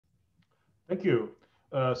Thank you.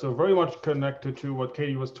 So very much connected to what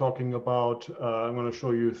Katie was talking about. I'm going to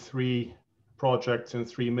show you 3 projects in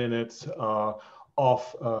 3 minutes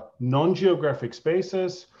of non-geographic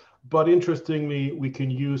spaces. But interestingly, we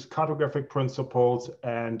can use cartographic principles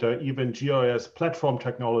and even GIS platform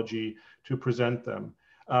technology to present them.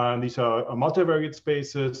 These are multivariate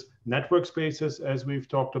spaces, network spaces, as we've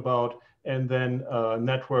talked about, and then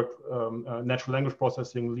natural language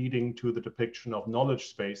processing leading to the depiction of knowledge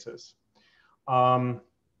spaces. The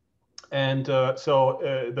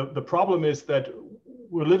problem is that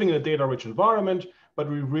we're living in a data-rich environment, but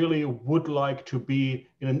we really would like to be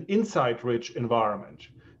in an insight-rich environment.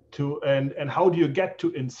 And how do you get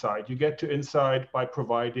to insight? You get to insight by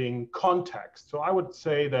providing context. So I would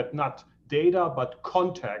say that not data, but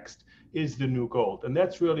context is the new gold. And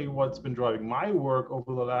that's really what's been driving my work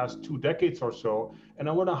over the last 2 decades or so. And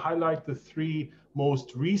I want to highlight the 3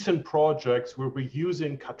 most recent projects where we're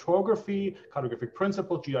using cartography, cartographic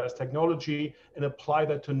principle, GIS technology, and apply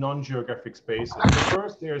that to non-geographic spaces. So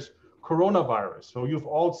first, there's coronavirus. So you've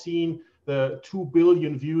all seen the 2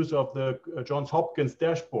 billion views of the Johns Hopkins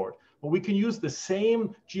dashboard. But we can use the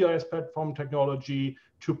same GIS platform technology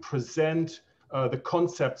to present the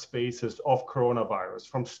concept spaces of coronavirus,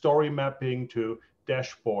 from story mapping to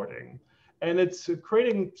dashboarding. And it's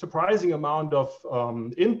creating surprising amount of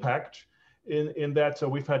impact in that. So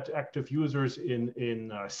we've had active users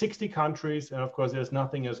in 60 countries. And of course, there's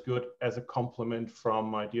nothing as good as a compliment from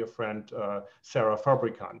my dear friend, Sarah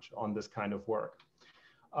Fabricant, on this kind of work.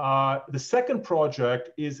 The second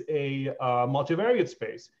project is a multivariate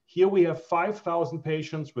space. Here we have 5,000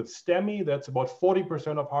 patients with STEMI. That's about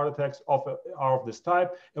 40% of heart attacks are of this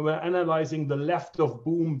type. And we're analyzing the left of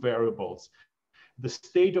boom variables, the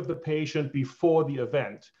state of the patient before the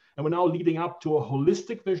event. And we're now leading up to a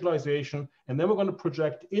holistic visualization. And then we're going to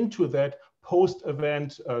project into that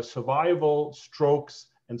post-event survival, strokes,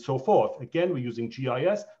 and so forth. Again, we're using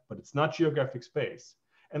GIS, but it's not geographic space.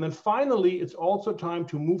 And then finally, it's also time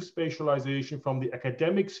to move spatialization from the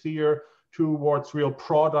academic sphere towards real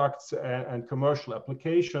products and commercial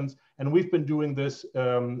applications. And we've been doing this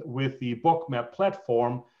with the Bookmap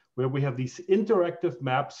platform, where we have these interactive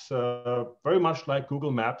maps, very much like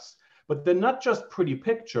Google Maps, but they're not just pretty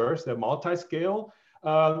pictures, they're multi-scale,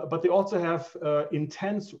 but they also have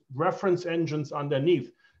intense reference engines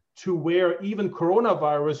underneath, to where even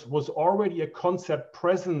coronavirus was already a concept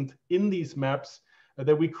present in these maps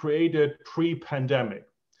that we created pre-pandemic.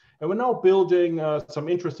 And we're now building some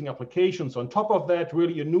interesting applications on top of that,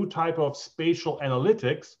 really a new type of spatial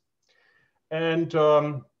analytics. And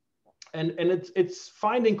it's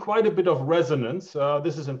finding quite a bit of resonance.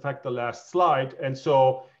 This is in fact the last slide. And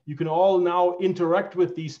so you can all now interact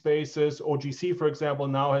with these spaces. OGC, for example,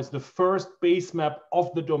 now has the first base map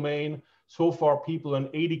of the domain. So far, people in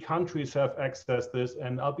 80 countries have accessed this,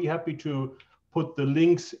 and I'll be happy to put the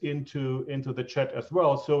links into the chat as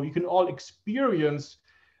well. So you can all experience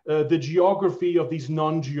the geography of these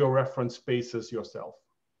non-georeference spaces yourself.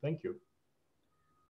 Thank you.